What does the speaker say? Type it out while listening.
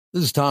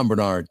This is Tom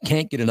Bernard.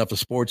 Can't get enough of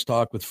sports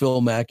talk with Phil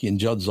Mackey and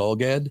Judd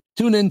Zolgad?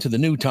 Tune in to the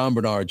new Tom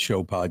Bernard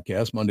Show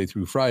podcast Monday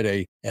through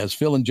Friday as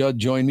Phil and Judd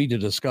join me to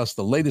discuss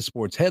the latest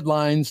sports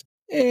headlines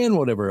and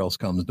whatever else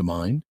comes to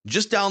mind.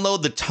 Just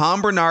download the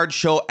Tom Bernard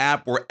Show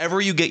app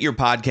wherever you get your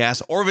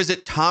podcasts or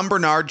visit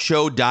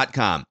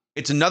tombernardshow.com.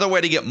 It's another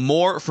way to get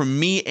more from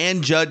me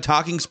and Judd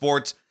talking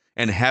sports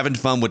and having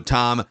fun with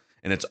Tom,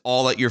 and it's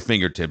all at your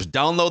fingertips.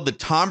 Download the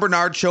Tom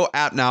Bernard Show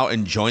app now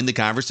and join the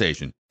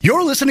conversation.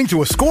 You're listening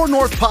to a Score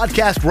North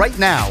podcast right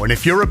now, and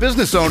if you're a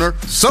business owner,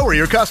 so are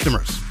your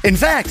customers. In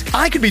fact,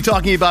 I could be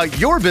talking about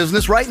your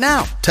business right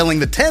now, telling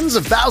the tens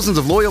of thousands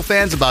of loyal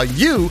fans about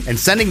you and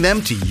sending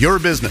them to your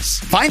business.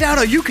 Find out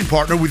how you can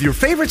partner with your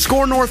favorite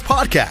Score North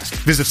podcast.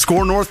 Visit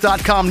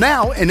scorenorth.com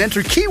now and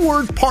enter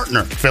keyword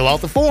partner. Fill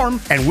out the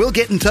form, and we'll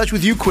get in touch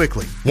with you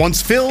quickly.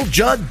 Once Phil,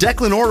 Judd,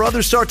 Declan, or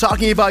others start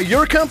talking about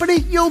your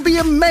company, you'll be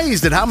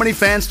amazed at how many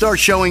fans start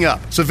showing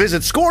up. So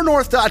visit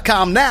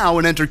scorenorth.com now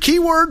and enter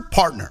keyword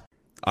partner.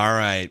 All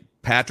right,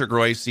 Patrick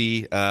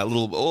Reusse,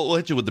 we'll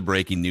hit you with the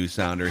breaking news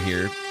sounder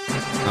here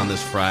on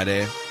this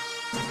Friday.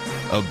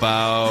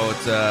 About,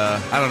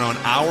 an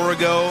hour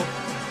ago,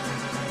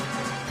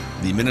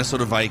 the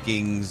Minnesota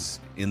Vikings,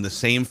 in the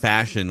same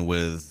fashion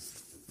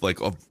with like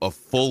a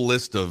full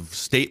list of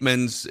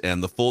statements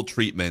and the full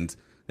treatment,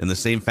 in the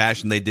same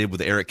fashion they did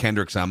with Eric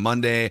Kendricks on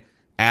Monday,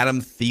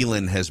 Adam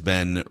Thielen has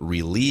been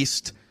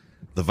released.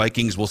 The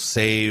Vikings will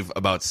save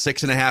about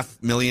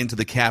 $6.5 million to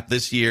the cap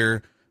this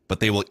year, but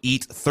they will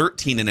eat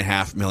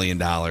 $13.5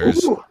 million.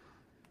 Ooh.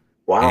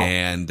 Wow.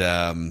 And,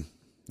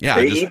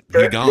 they eat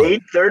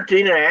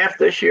 13.5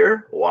 this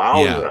year?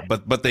 Wow. Yeah,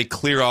 but they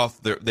clear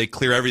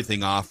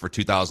everything off for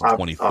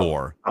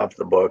 2024. Off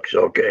the books,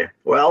 okay.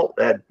 Well,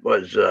 that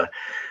was, he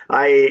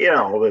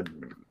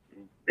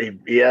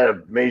had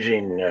an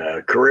amazing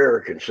career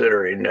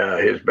considering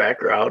his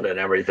background and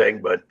everything,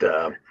 but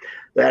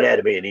that had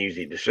to be an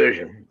easy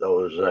decision.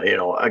 Those,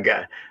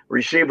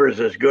 receivers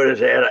as good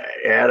as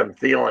Adam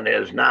Thielen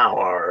is now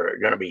are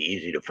going to be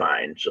easy to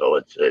find.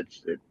 So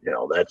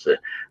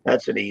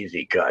that's an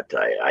easy cut,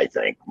 I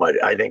think.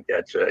 But I think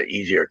that's an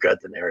easier cut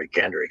than Eric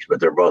Kendricks. But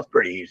they're both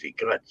pretty easy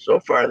cuts.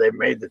 So far, they've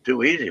made the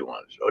two easy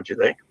ones, don't you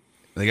think?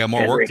 They got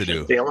more work to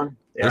do. Thielen?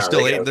 Yeah,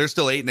 they're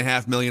still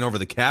 $8.5 million over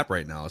the cap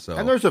right now. So,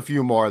 and there's a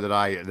few more that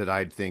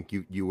I'd think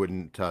you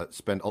wouldn't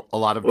spend a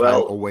lot of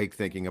time awake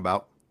thinking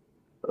about.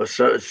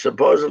 So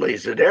supposedly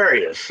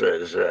Za'Darius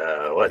says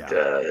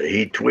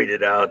he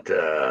tweeted out,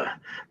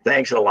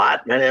 thanks a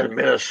lot,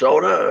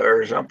 Minnesota,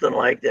 or something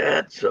like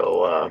that.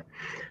 So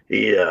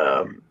he's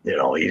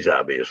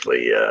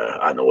obviously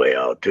on the way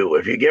out too.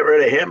 If you get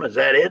rid of him, is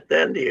that it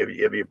then?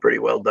 Have you pretty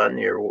well done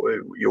your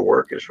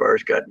work as far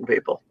as cutting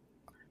people?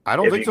 I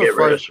don't think so. Get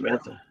rid of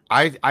Smith.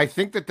 I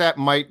think that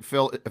might,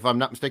 Phil, if I'm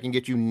not mistaken,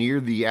 get you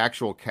near the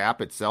actual cap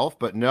itself.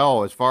 But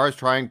no, as far as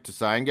trying to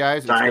sign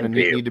guys, it's going to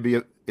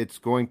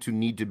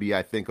need to be,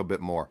 I think, a bit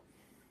more.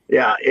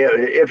 Yeah,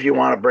 if you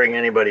want to bring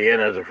anybody in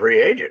as a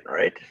free agent,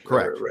 right?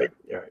 Correct. Right.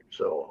 All right.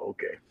 So,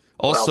 okay.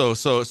 Also,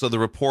 so the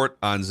report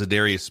on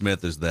Za'Darius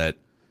Smith is that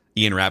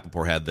Ian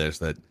Rappaport had this,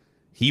 that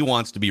he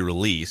wants to be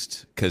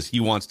released because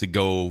he wants to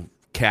go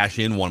cash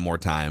in one more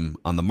time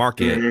on the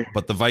market,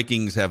 but the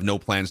Vikings have no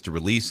plans to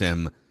release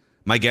him.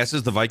 My guess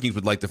is the Vikings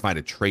would like to find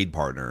a trade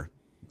partner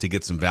to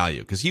get some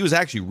value because he was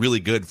actually really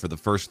good for the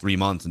first 3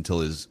 months until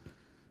his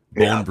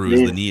bone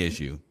bruise, the knee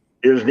issue.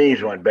 His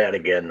knees went bad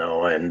again,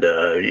 though, and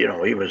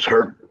he was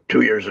hurt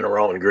 2 years in a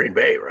row in Green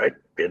Bay, right?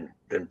 Didn't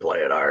play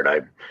it hard.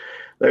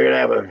 They're gonna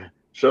have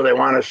so they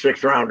want a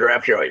 6th-round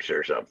draft choice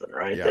or something,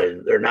 right? Yeah.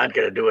 They're not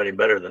going to do any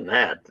better than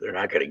that. They're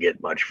not going to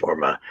get much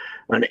from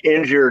an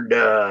injured,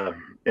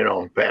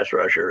 pass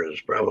rusher is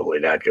probably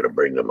not going to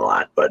bring them a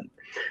lot. But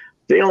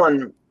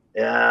Thielen,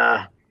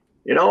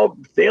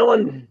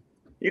 Thielen,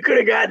 you could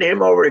have gotten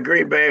him over to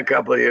Green Bay a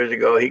couple of years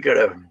ago.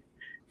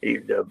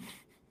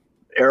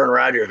 Aaron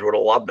Rodgers would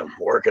have loved him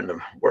working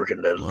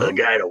the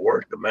guy to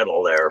work the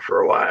middle there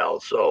for a while.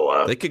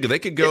 So they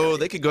could go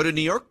to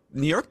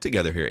New York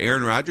together here.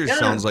 Aaron Rodgers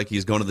sounds like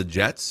he's going to the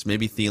Jets.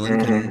 Maybe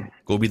Thielen can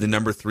go be the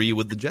number 3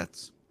 with the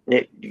Jets.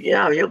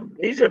 Yeah,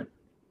 he's a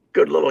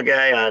good little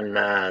guy on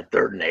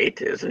 3rd and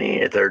 8, isn't he?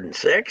 3rd and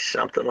 6,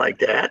 something like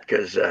that.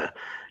 Because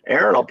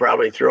Aaron will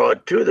probably throw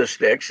it to the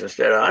sticks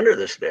instead of under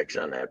the sticks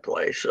on that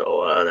play.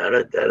 So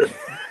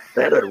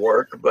that'd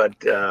work, but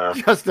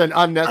just an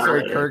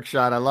unnecessary Kirk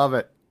shot. I love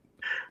it.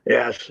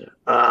 Yes.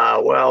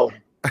 Thielen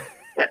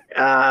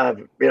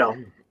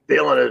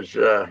is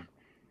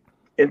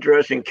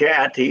interesting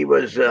cat. He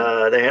was.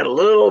 They had a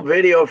little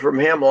video from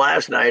him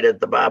last night at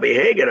the Bobby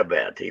Hagan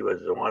event. He was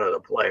one of the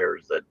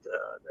players that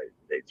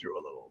they threw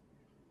a little,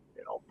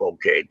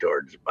 bouquet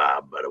towards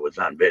Bob, but it was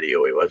on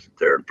video. He wasn't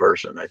there in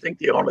person. I think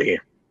there was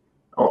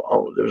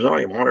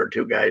only 1 or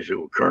 2 guys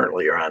who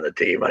currently are on the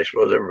team. I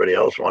suppose everybody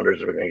else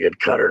wonders if they're going to get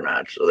cut or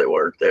not, so they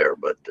weren't there.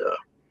 But,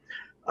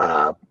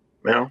 hell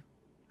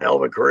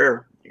of a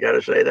career. You got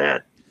to say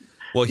that.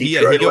 Well, he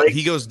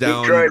goes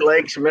down. Detroit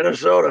Lakes,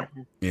 Minnesota.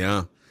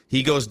 Yeah.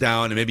 He goes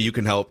down, and maybe you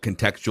can help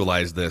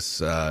contextualize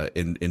this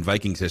in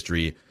Vikings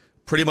history.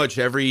 pretty much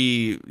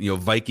every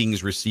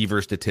Vikings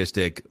receiver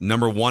statistic,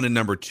 number 1 and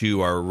number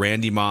 2 are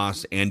Randy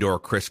Moss and or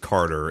Chris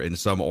Carter in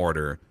some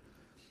order.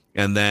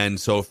 And then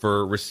so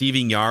for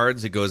receiving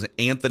yards, it goes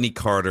Anthony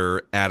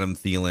Carter, Adam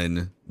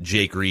Thielen,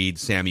 Jake Reed,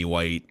 Sammy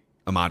White,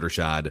 Ahmad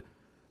Rashad.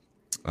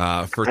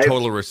 For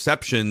total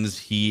receptions,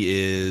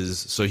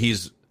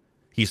 he's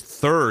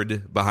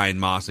third behind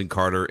Moss and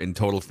Carter in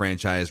total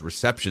franchise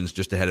receptions,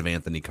 just ahead of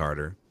Anthony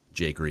Carter,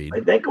 Jake Reed. I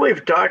think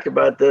we've talked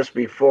about this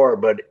before,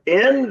 but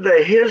in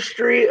the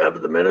history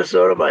of the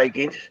Minnesota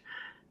Vikings,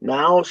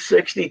 now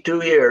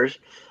 62 years,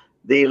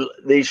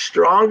 the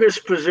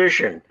strongest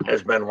position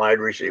has been wide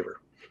receiver.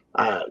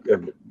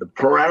 The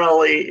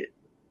perennially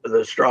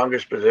the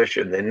strongest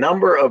position. The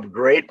number of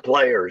great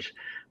players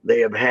they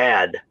have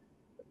had,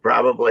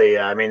 probably,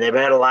 they've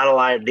had a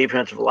lot of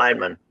defensive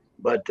linemen,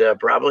 but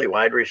probably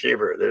wide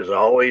receiver. They've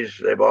always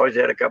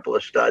had a couple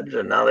of studs,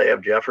 and now they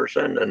have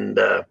Jefferson, and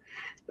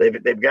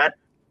they've got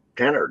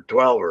 10 or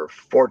 12 or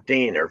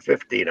 14 or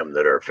 15 of them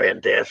that are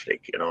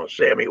fantastic.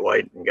 Sammy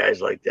White and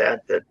guys like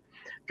that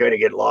kind of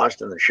get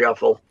lost in the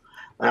shuffle.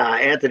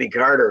 Anthony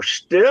Carter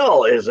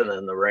still isn't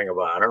in the Ring of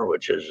Honor,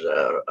 which is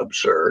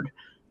absurd.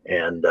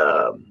 And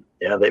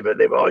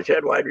they've always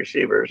had wide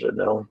receivers,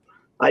 and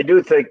I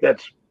do think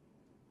that's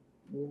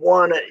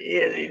one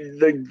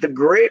the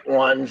great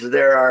ones.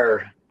 There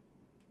are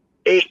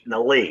 8 in the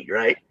league,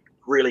 right?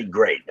 Really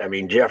great.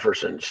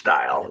 Jefferson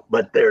style,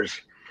 but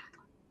there's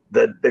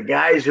the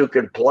guys who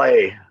can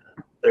play.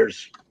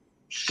 There's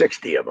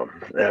 60 of them.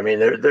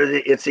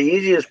 It's the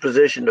easiest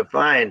position to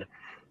find.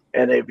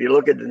 And if you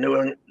look at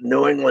the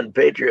New England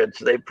Patriots,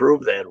 they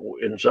proved that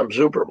in some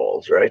Super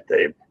Bowls, right?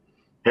 They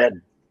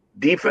had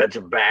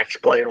defensive backs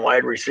playing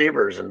wide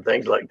receivers and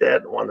things like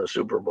that and won the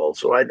Super Bowl.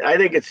 So I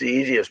think it's the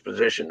easiest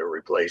position to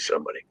replace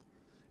somebody.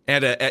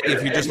 And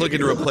if you're just looking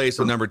to replace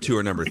a number 2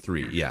 or number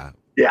 3, yeah,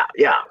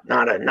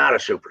 not a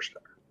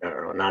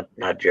superstar,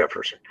 not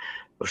Jefferson.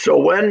 So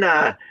when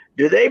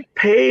do they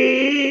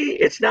pay?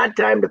 It's not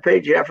time to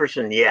pay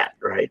Jefferson yet,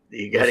 right?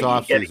 This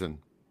offseason.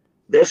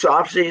 This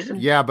offseason?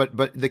 Yeah, but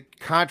the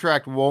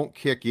contract won't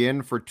kick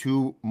in for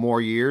 2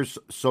 more years,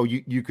 so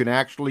you can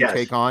actually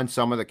take on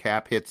some of the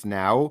cap hits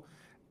now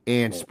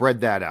and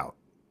spread that out.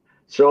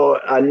 So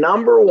a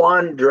number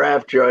 1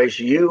 draft choice,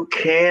 you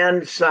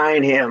can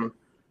sign him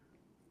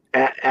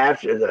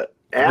after the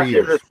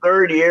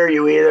 3rd year.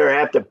 You either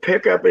have to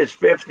pick up his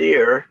 5th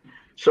year,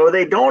 so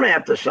they don't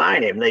have to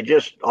sign him.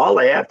 All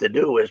they have to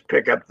do is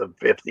pick up the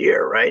 5th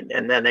year, right?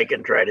 And then they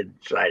can try to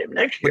sign him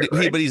next year.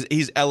 But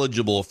he's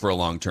eligible for a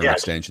long-term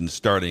extension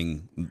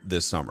starting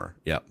this summer.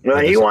 Yeah. Well,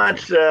 he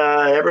wants.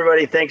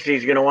 Everybody thinks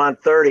he's going to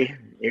want 30.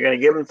 You're going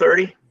to give him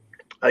 30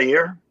 a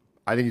year?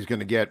 I think he's going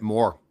to get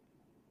more.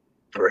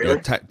 Really?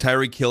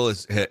 Tyreek Hill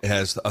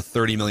has a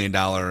 $30 million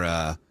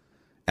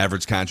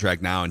average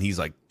contract now, and he's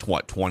like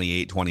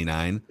 28,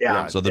 29.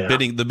 Yeah. So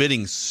the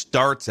bidding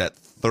starts at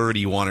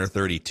 31 or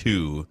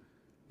 32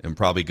 and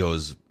probably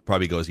goes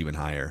even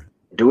higher.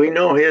 Do we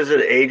know his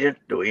agent?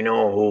 Do we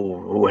know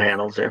who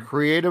handles him?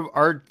 Creative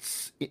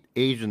Arts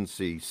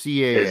Agency,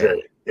 CAA.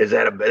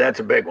 That's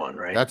a big one,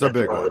 right? That's a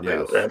big one,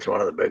 yes. That's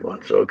one of the big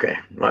ones. Okay.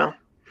 Well,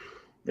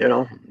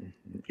 you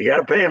got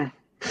to pay him.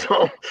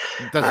 So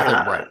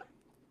that's right.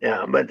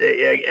 Yeah, but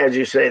as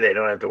you say, they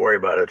don't have to worry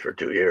about it for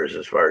 2 years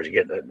as far as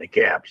getting it in the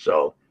cap.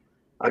 So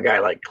a guy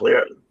like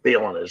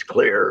Thielen is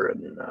clear,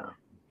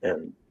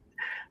 and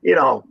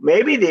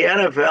maybe the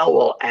NFL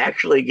will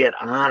actually get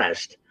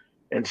honest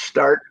and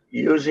start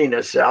using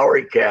a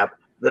salary cap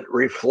that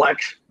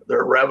reflects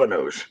their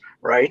revenues,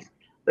 right?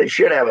 They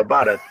should have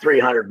about a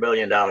 $300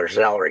 million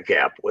salary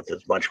cap with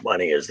as much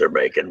money as they're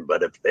making.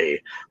 But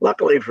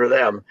luckily for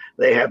them,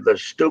 they have the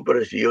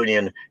stupidest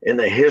union in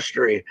the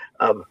history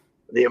of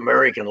the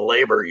American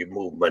labor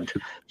movement.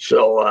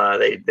 So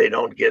they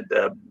don't get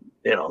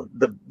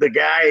the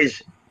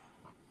guys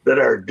that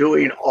are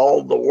doing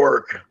all the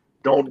work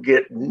don't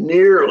get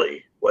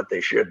nearly what they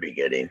should be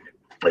getting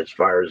as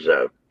far as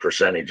a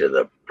percentage of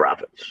the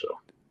profits. So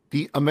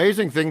the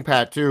amazing thing,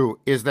 Pat, too,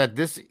 is that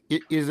this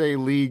is a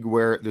league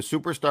where the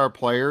superstar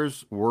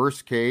players,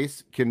 worst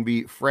case, can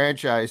be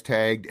franchise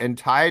tagged and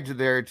tied to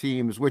their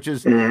teams, which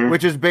is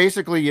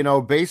basically,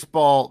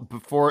 baseball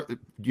before,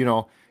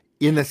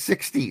 in the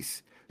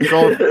 60s.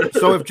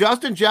 So if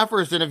Justin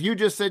Jefferson, if you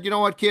just said, you know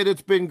what, kid,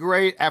 it's been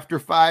great after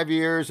 5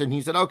 years, and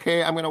he said,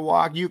 okay, I'm going to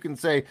walk, you can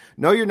say,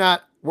 no, you're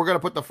not. We're going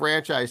to put the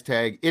franchise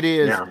tag. It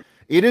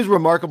is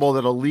remarkable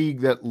that a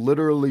league that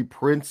literally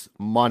prints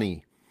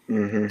money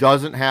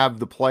doesn't have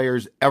the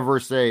players ever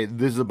say,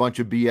 this is a bunch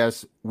of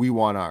BS. We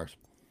want ours.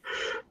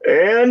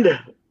 And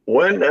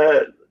when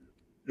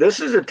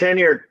this is a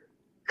 10-year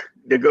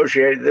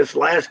negotiated, this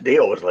last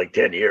deal was like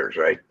 10 years,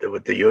 right?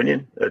 With the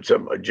union. It's a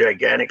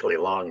gigantically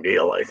long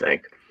deal, I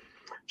think.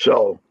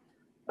 So,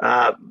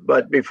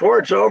 but before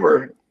it's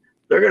over,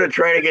 they're going to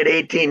try to get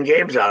 18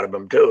 games out of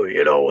him too.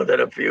 Within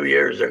a few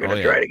years, they're going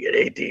to try to get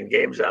 18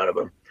 games out of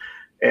him.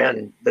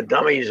 And the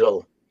dummies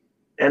will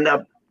end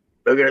up,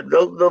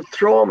 they'll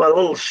throw them a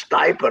little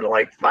stipend,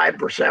 like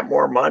 5%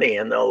 more money,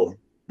 and they'll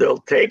they'll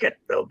take it.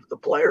 The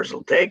players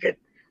will take it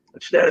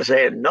instead of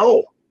saying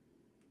no.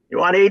 You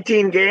want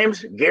 18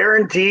 games,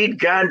 guaranteed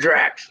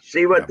contracts.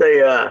 See what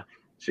the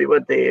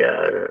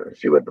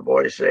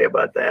boys say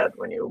about that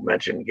when you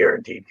mention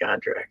guaranteed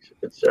contracts.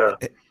 It's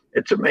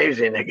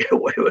amazing they get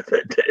away with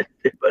it,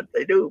 but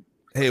they do.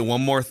 Hey,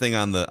 one more thing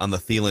on the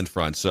Thielen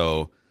front.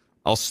 So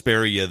I'll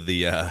spare you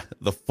the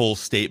full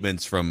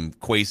statements from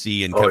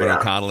Kwesi and Kevin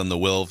O'Connell and the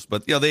Wilfs,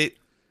 but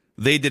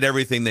they did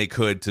everything they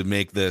could to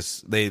make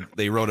this.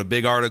 They wrote a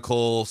big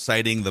article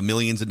citing the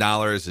millions of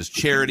dollars his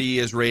charity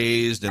has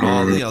raised and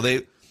all.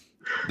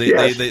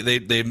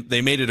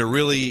 They made it a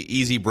really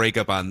easy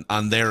breakup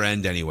on their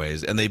end,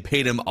 anyways, and they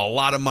paid him a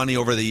lot of money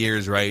over the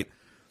years, right?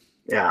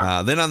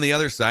 Yeah. Then on the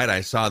other side,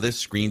 I saw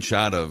this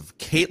screenshot of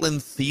Caitlin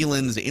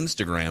Thielen's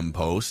Instagram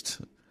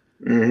post.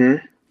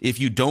 Mm-hmm. If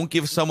you don't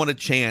give someone a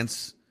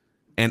chance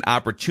and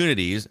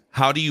opportunities,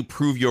 how do you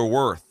prove your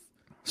worth?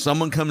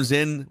 Someone comes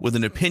in with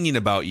an opinion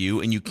about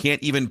you, and you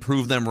can't even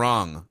prove them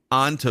wrong.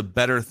 On to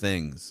better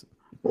things.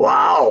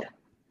 Wow.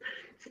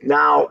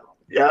 Now,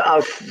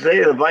 I'll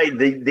say the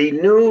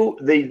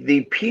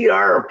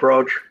PR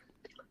approach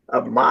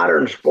of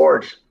modern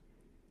sports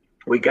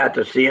we got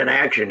to see in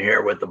action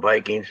here with the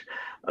Vikings,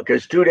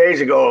 because 2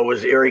 days ago it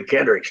was Eric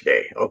Kendricks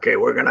Day. Okay,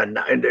 we're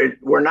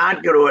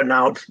not going to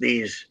announce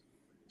these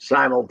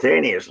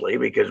simultaneously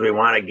because we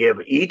want to give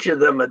each of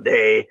them a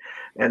day,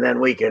 and then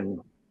we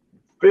can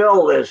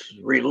fill this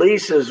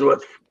releases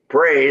with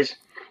praise,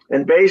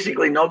 and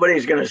basically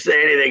nobody's going to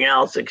say anything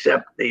else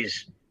except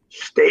these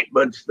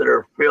statements that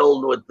are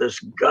filled with this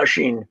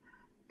gushing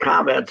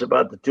comments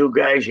about the two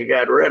guys you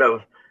got rid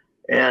of.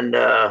 And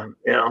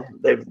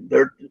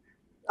they're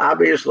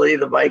obviously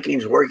the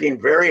Vikings working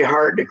very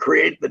hard to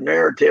create the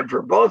narrative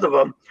for both of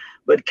them.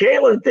 But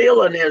Caitlin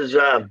Thielen is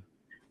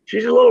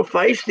she's a little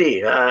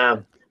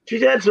feisty.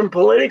 She's had some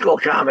political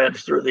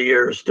comments through the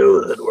years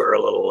too that were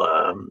a little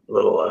on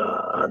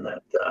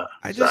that.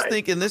 I just side.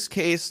 think in this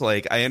case,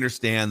 like, I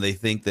understand they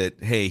think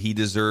that, hey, he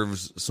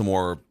deserves some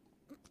more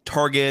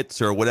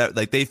targets or whatever.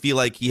 Like, they feel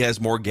like he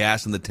has more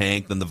gas in the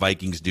tank than the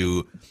Vikings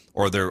do,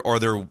 or they're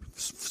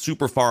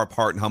super far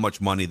apart in how much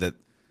money that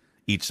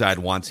each side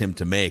wants him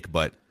to make.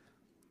 But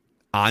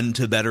on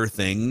to better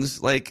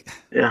things, like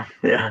no,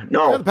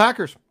 the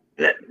Packers.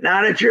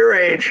 Not at your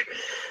age.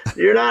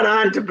 You're not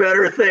on to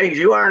better things.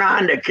 You aren't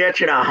on to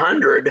catching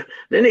 100.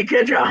 Didn't he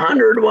catch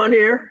 100 one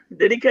year?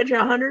 Did he catch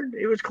 100?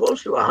 He was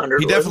close to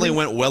 100. He definitely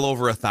went well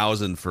over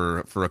 1,000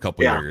 for a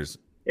couple years.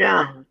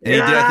 Yeah, and he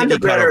did. I think he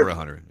caught over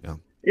 100. Yeah.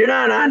 You're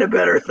not on to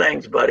better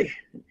things, buddy.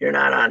 You're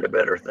not on to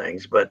better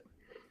things. But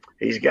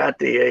he's got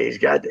the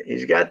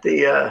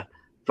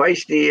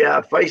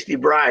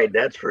feisty bride.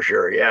 That's for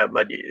sure. Yeah,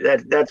 but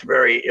that's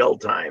very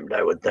ill-timed,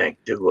 I would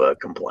think, to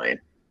complain.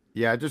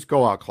 Yeah, just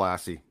go out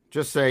classy.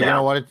 Just say, you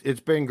know what,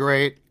 it's been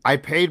great. I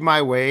paid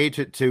my way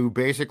to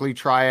basically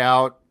try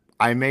out.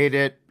 I made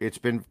it. It's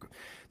been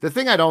the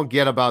thing I don't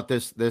get about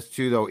this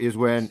too though is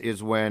when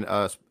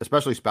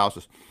especially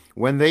spouses,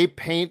 when they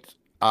paint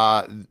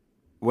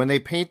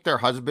their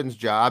husband's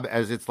job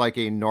as it's like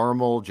a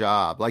normal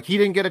job. Like, he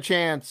didn't get a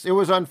chance. It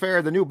was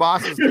unfair. The new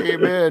bosses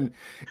came in.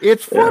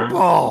 It's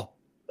football.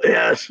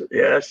 Yes.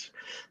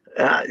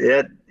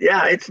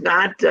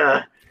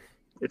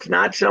 It's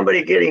not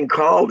somebody getting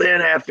called in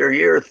after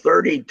year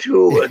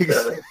 32 at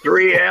the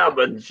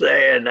 3M and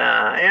saying,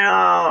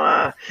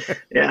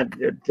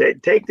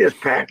 take this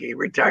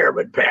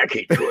retirement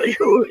package, will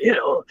you? You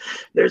know,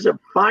 there's a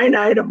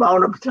finite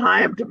amount of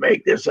time to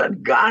make this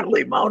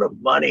ungodly amount of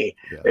money.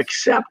 Yes.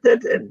 Accept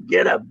it and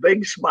get a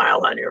big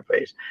smile on your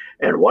face.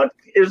 And what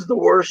is the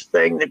worst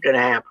thing that can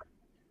happen?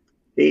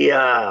 He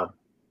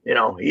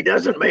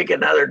doesn't make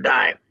another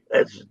dime.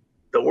 That's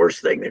the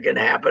worst thing that can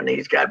happen.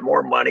 He's got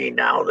more money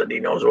now than he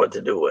knows what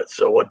to do with.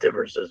 So what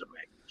difference does it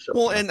make? So,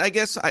 well, and I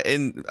guess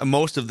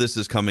most of this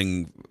is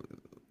coming.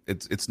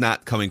 It's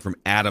not coming from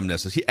Adam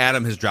necessarily.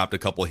 Adam has dropped a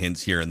couple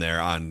hints here and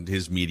there on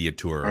his media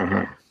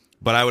tour,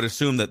 but I would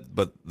assume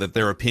that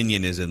their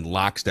opinion is in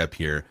lockstep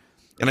here.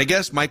 And I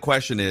guess my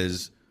question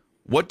is,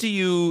 what do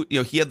you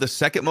he had the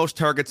second most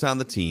targets on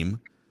the team.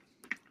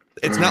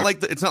 It's not like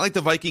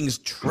the Vikings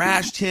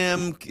trashed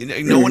him.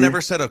 No one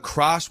ever said a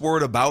cross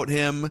word about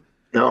him.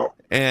 No.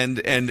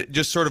 And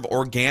just sort of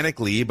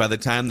organically, by the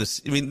time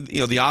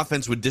the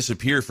offense would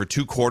disappear for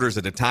 2 quarters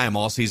at a time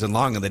all season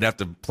long, and they'd have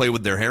to play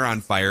with their hair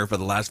on fire for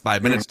the last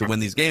 5 minutes to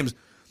win these games.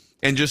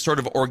 And just sort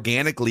of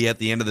organically at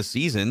the end of the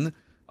season,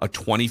 a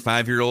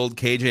 25-year-old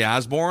KJ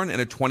Osborne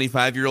and a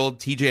 25-year-old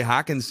TJ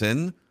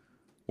Hawkinson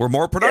were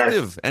more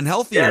productive and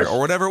healthier or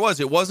whatever it was.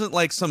 It wasn't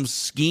like some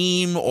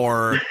scheme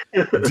or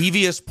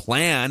devious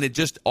plan. It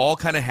just all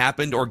kind of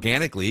happened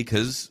organically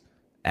because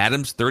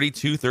Adam's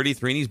 32,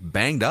 33, and he's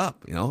banged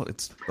up. Don't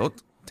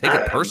take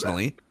it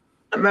personally.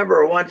 I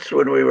remember once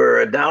when we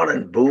were down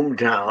in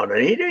Boomtown,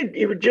 and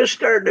he was just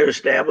starting to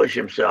establish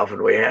himself,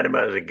 and we had him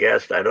as a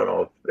guest. I don't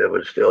know if it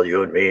was still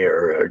you and me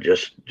or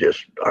just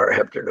our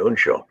afternoon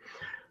show.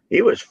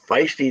 He was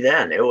feisty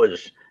then. It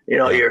was,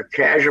 you're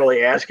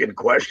casually asking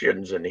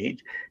questions, and he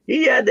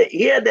had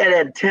that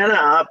antenna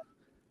up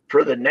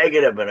for the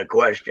negative in a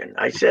question.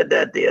 I said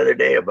that the other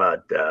day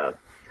about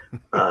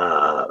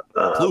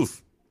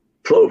Plouffe.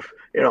 Plouffe.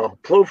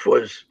 Plouffe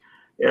was,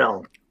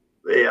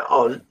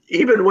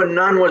 even when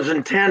none was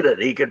intended,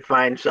 he could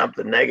find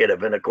something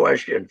negative in a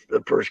question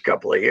the first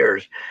couple of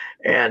years,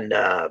 and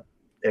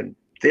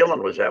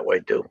Thielen was that way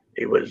too.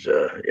 He was,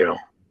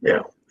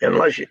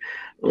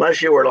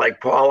 unless you were like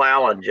Paul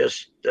Allen,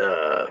 just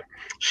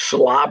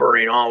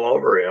slobbering all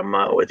over him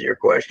with your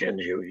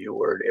questions,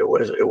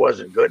 it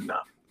wasn't good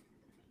enough.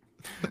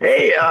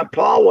 Hey,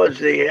 Paul was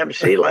the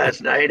MC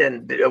last night,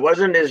 and it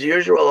wasn't his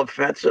usual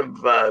offensive,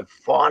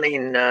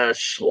 fawning,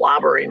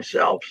 slobbering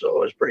self, so it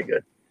was pretty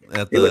good.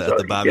 At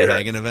the Bobby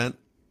Hagan event?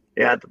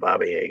 Yeah, at the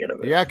Bobby Hagan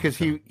event. Yeah, because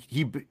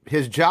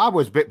his job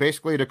was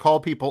basically to call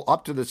people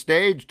up to the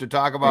stage to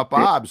talk about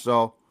Bob,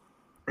 so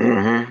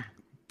PA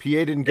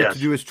didn't get to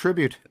do his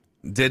tribute.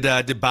 Did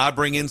Bob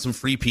bring in some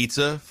free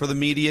pizza for the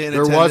media in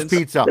There attendance? was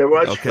pizza. There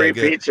was free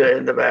pizza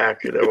in the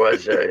back. There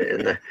was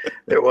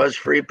there was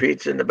free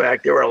pizza in the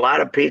back. There were a lot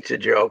of pizza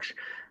jokes.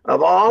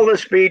 Of all the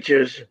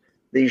speeches,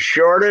 the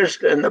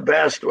shortest and the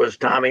best was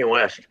Tommy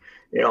West.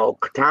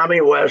 Tommy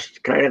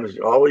West kind of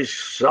always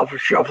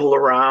shuffled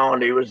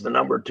around. He was the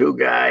number 2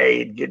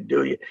 guy. He'd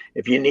do you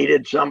if you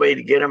needed somebody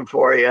to get him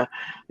for you.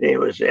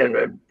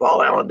 And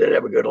Paul Allen did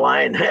have a good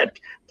line. That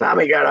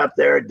Tommy got up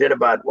there and did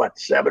about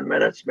 7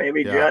 minutes,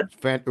 maybe. Yeah,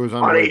 Judd. it was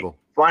unbelievable.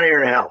 Funnier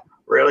than hell.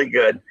 Really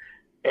good.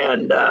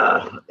 And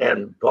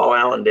Paul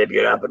Allen did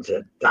get up and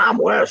said, "Tom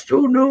West,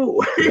 who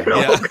knew?"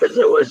 Because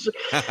it was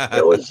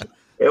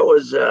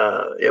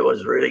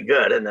really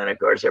good. And then of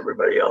course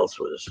everybody else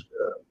was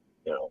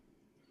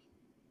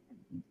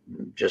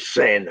just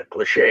saying the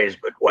cliches,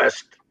 but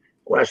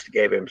West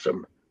gave him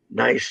some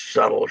nice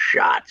subtle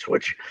shots,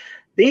 which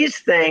these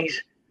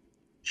things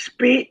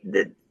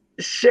the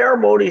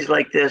ceremonies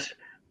like this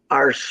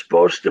are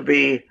supposed to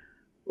be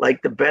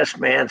like the best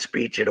man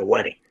speech at a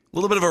wedding. A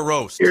little bit of a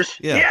roast.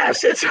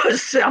 Yes, it's a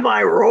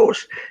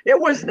semi-roast. It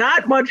was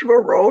not much of a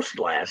roast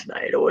last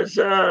night. It was.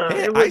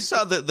 I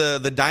saw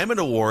the Diamond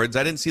Awards.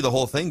 I didn't see the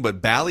whole thing,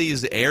 but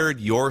Bally's aired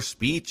your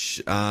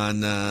speech on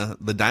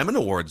the Diamond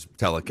Awards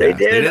telecast. They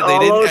did.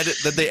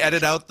 Did they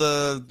edit out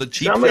the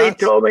cheap Somebody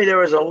shots? told me there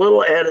was a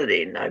little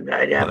editing.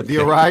 The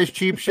Arise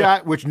cheap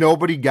shot, which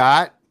nobody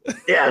got.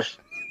 Yes.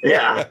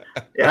 Yeah.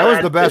 That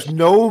was the best.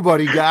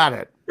 Nobody got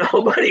it.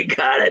 Nobody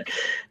got it.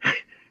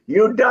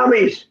 You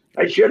dummies.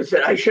 I should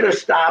have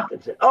stopped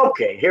and said,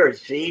 okay,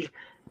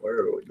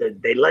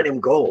 they let him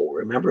go.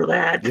 Remember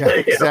that? Yeah,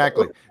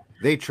 exactly.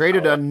 They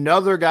traded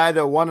another guy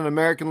that won an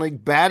American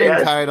League batting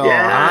title.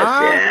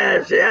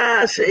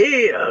 Yeah.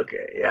 See?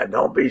 Okay. Yeah,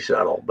 don't be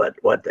subtle, but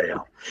what the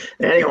hell?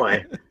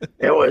 Anyway,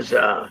 it was,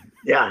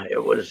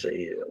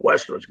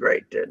 West was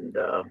great. And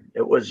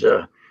it was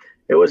a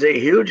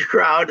huge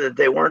crowd that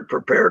they weren't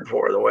prepared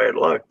for the way it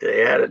looked.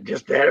 They had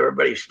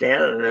everybody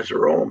standing in this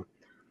room.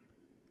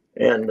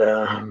 And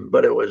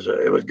but it was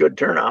good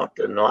turnout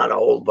and a lot of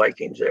old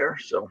Vikings there.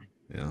 So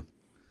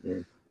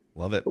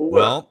Love it.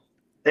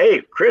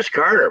 Hey, Chris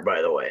Carter,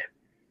 by the way,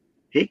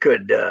 he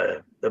could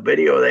the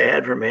video they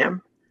had from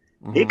him.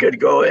 He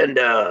could go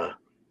into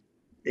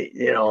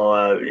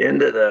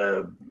into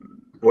the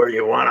where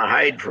you want to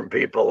hide from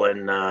people,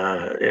 and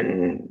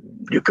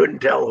you couldn't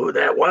tell who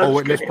that was. Oh,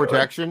 witness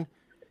protection.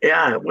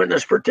 Yeah,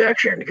 witness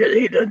protection, because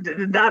he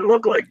did not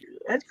look like.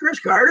 That's Chris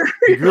Carter.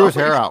 He grew his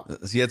hair out.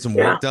 Has he had some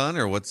work done,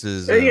 or what's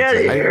his? He had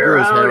his hair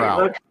out.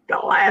 He looks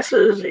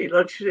glasses. He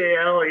looks.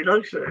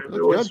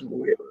 It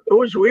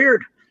was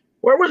weird.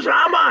 Where was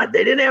Ahmad?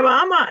 They didn't have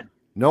Ahmad.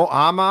 No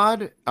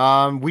Ahmad.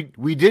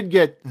 We did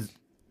get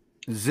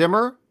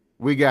Zimmer.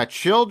 We got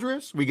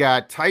Childress. We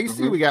got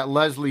Ticey. We got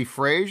Leslie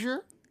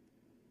Frazier.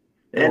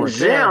 And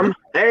Zim,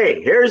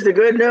 hey, here's the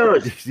good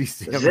news.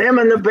 Zim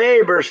and the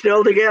babe are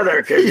still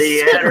together because he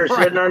had her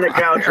sitting on the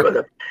couch with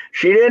him.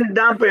 She didn't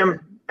dump him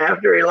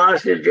after he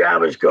lost his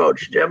job as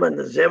coach. Zim and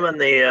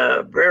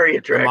the very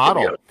attractive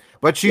model.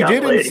 But she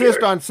did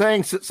insist on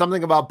saying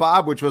something about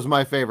Bob, which was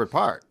my favorite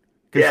part.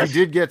 Because she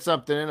did get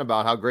something in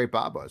about how great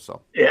Bob was.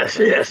 So yes,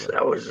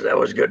 that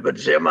was good. But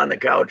Zim on the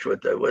couch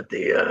with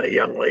the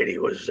young lady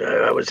was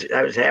I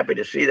was happy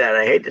to see that.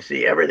 I hate to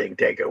see everything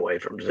taken away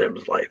from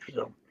Zim's life.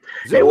 So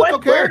hey,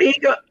 where'd he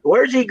go?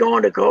 Where's he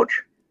going to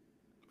coach?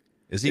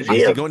 Is he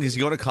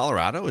going to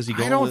Colorado? Is he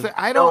going?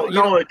 I don't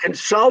know. A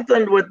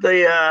consultant with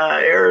the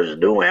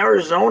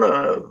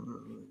Arizona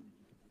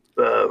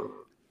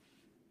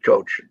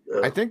coach.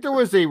 I think there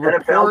was a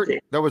report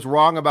that was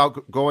wrong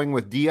about going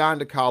with Dion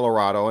to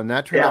Colorado, and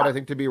that turned out, I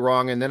think, to be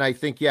wrong. And then I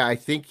think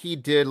he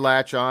did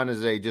latch on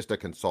as just a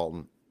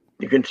consultant.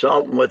 The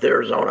consultant with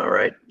Arizona,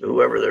 right?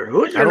 Whoever they're.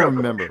 I don't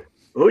remember.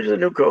 Who's the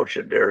new coach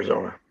at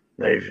Arizona?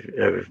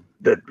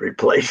 That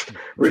replaced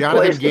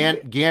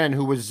Jonathan Gannon,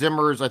 who was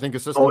Zimmer's, I think,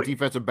 assistant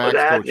defensive backs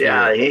coach.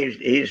 Yeah,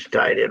 he's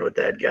tied in with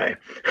that guy.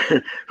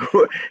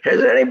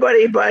 Has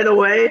anybody, by the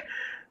way,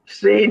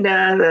 seen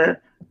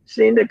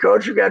seen the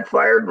coach who got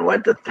fired and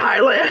went to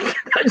Thailand?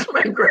 That's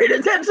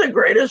the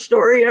greatest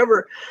story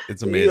ever.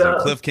 It's amazing.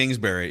 Cliff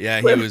Kingsbury.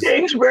 Yeah,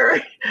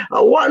 Kingsbury,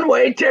 a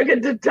one-way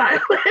ticket to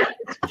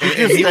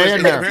Thailand.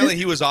 Apparently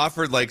he was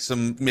offered like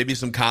some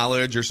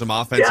college or some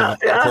offensive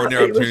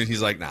coordinator opportunities.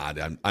 He's like, nah,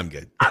 I'm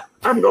good.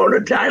 I'm going to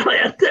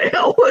Thailand. To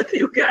hell with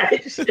you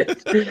guys.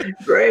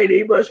 It's great.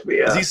 He must be.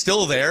 Is he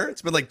still there?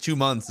 It's been like 2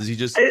 months. Is he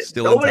just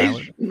still in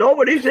Thailand?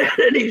 Nobody's had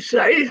any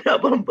sighting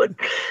of him, but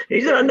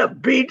he's on the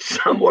beach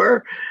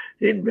somewhere.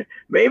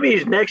 Maybe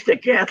he's next to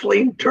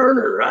Kathleen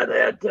Turner on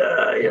that,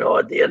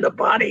 at the end of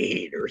Body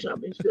Heat or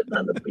something. He's sitting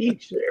on the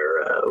beach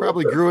there.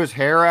 Probably grew his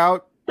hair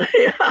out.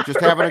 Just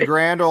having a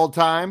grand old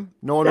time.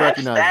 No one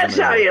recognizes him. That's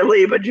how you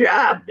leave a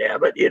job,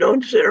 damn it. You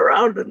don't sit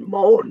around and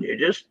moan. You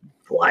just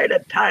fly to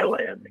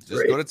Thailand.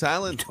 Just go to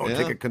Thailand. Don't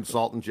take a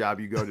consultant job.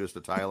 You go just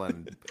to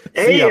Thailand.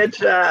 Hey, it's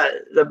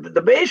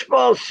the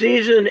baseball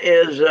season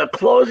is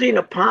closing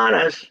upon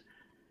us.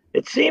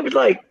 It seems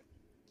like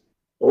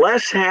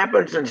less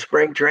happens in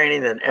spring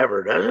training than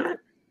ever, doesn't it?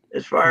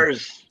 As far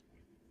as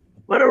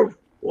what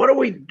are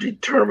we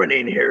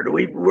determining here?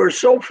 We're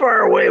so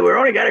far away. We're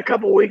only got a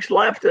couple weeks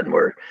left, and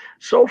we're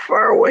so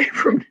far away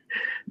from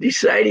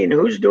deciding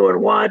who's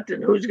doing what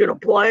and who's going to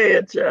play.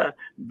 It's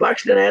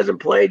Buxton hasn't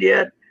played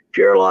yet.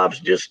 Kirilloff's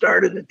just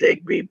started to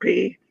take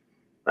BP.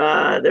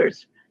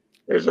 There's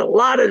a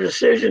lot of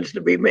decisions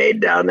to be made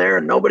down there,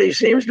 and nobody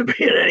seems to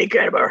be in any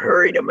kind of a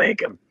hurry to make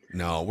them.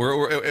 No,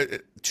 we're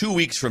 2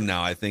 weeks from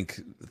now. I think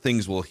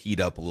things will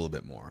heat up a little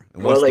bit more.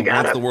 And once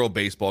the World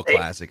Baseball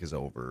Classic is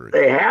over,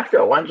 they have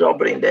to. When's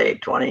opening day?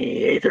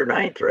 28th or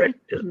 9th, right?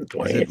 Isn't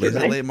 28th? Is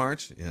it late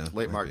March? Yeah,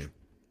 late March. Okay.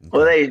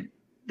 Well,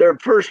 their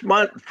first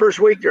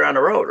week they're on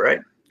the road, right?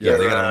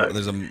 Yeah,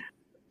 there's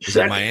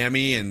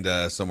Miami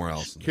and somewhere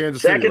else.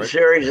 Kansas City, second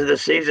series of the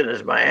season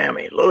is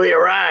Miami. Louis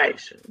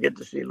Arise. Get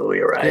to see Louis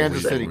Arise.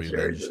 Kansas City.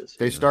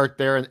 They start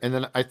there, and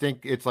then I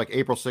think it's like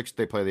April 6th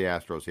they play the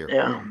Astros here.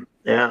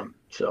 Yeah.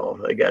 So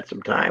they got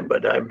some time,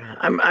 but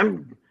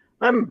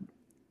I'm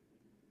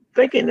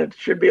thinking it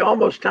should be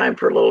almost time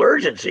for a little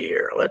urgency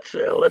here. Let's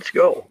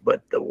go.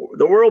 But the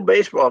World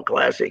Baseball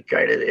Classic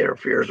kind of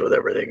interferes with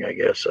everything, I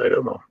guess. I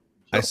don't know.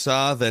 I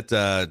saw that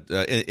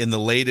in the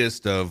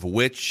latest of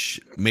which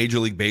Major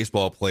League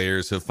Baseball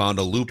players have found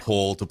a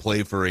loophole to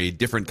play for a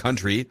different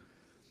country.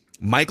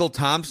 Michael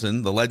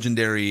Thompson, the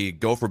legendary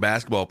Gopher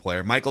basketball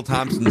player, Michael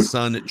Thompson's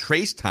son,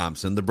 Trace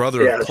Thompson, the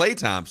brother of Klay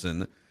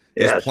Thompson,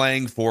 is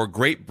playing for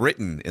Great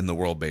Britain in the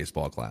World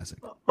Baseball Classic.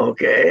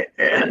 Okay,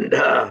 and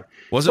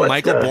wasn't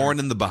Michael born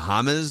in the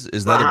Bahamas?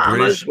 Is that a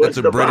British? That's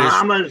a British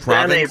Bahamas,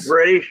 province. Then a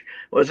British.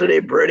 Was it a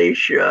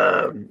British?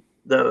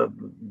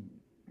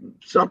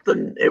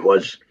 Something. It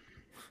was.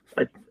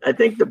 I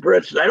think the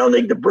Brits. I don't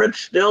think the Brits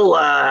still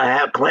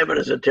claim it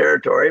as a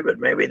territory, but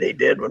maybe they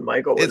did when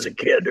Michael was a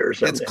kid or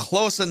something. It's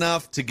close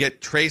enough to get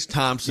Trace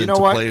Thompson to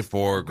play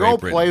for Great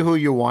Britain. Go play who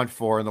you want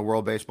for in the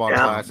World Baseball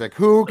Classic.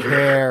 Who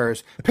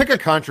cares? Pick a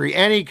country,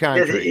 any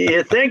country.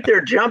 You think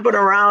they're jumping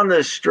around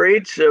the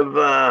streets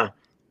of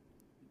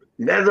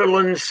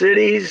Netherlands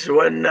cities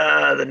when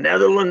the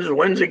Netherlands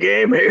wins a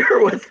game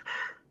here with,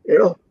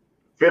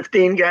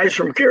 15 guys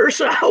from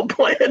Curacao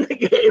playing the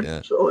game.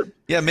 Yeah. So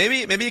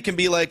maybe it can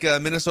be like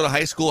Minnesota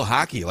high school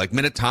hockey, like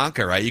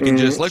Minnetonka, right? You can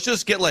let's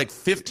just get like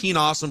 15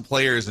 awesome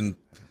players and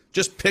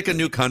just pick a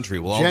new country.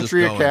 We'll all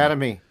Gentry just go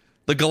Academy.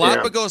 The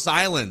Galapagos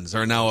Islands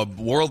are now a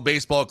World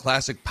Baseball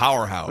Classic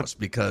powerhouse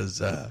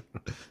because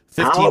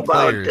 15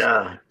 players.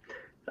 How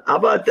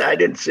about I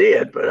didn't see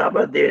it, but how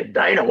about the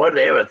Dino? What,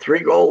 they have a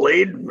 3-goal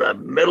lead in the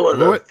middle of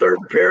the third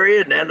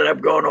period and ended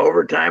up going to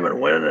overtime and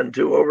winning in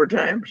 2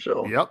 overtimes.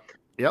 So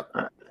Yep.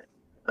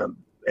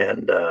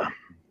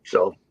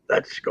 So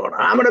that's going on.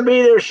 I'm going to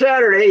be there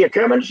Saturday. You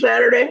coming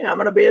Saturday? I'm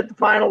going to be at the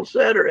final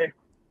Saturday.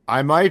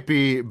 I might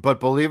be, but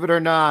believe it or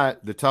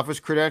not, the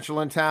toughest credential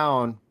in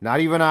town,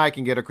 not even I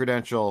can get a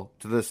credential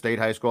to the state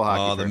high school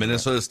hockey. Oh, the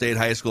Minnesota State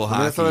High School Hockey.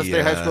 Minnesota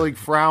State High School League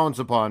frowns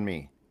upon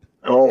me.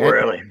 Oh,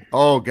 really?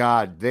 Oh,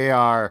 God. They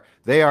are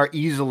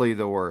easily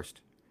the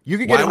worst. You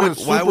could get into the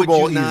Super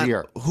Bowl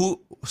easier.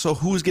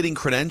 Who's getting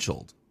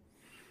credentialed?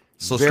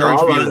 So in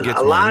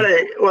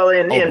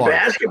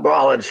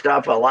basketball and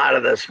stuff, a lot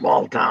of the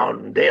small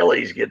town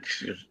dailies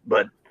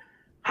but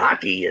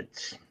hockey,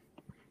 it's,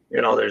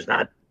 there's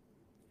not,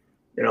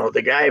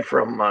 the guy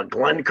from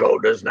Glencoe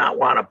does not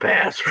want to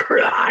pass for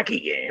a hockey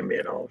game,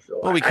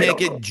 So we can't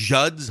get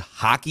Judd's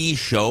hockey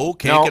show?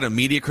 Can't get a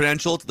media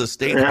credential to the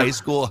state high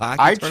school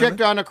hockey tournament?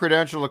 Checked on a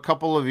credential a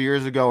couple of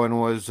years ago and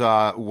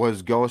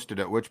was ghosted,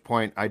 at which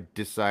point I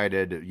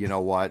decided, you know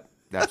what?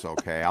 That's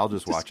okay. I'll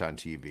just watch on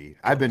TV.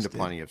 I've been to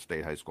plenty of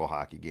state high school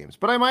hockey games,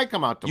 but I might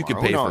come out tomorrow. You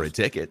could pay for a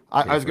ticket.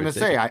 I was going to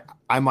say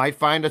I might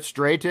find a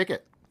stray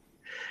ticket.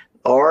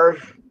 Or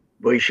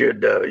we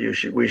should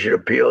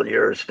appeal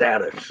your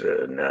status.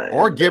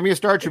 Or give me a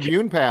Star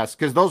Tribune pass,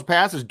 because those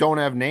passes don't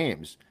have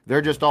names.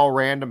 They're just all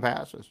random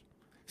passes.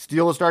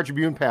 Steal a Star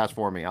Tribune pass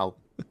for me. I'll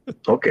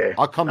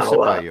come sit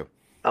by you.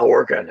 I'll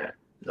work on that.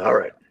 All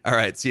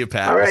right. See you,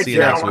 Pat. All right, see you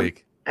next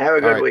week. Have a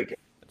good weekend.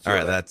 All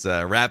right, that's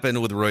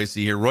Rapping with Reusse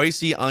here.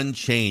 Reusse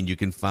Unchained. You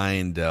can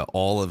find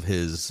all of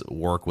his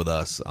work with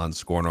us on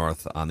Score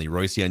North on the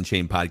Reusse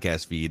Unchained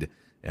podcast feed,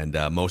 and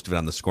most of it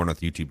on the Score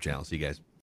North YouTube channel. See you guys.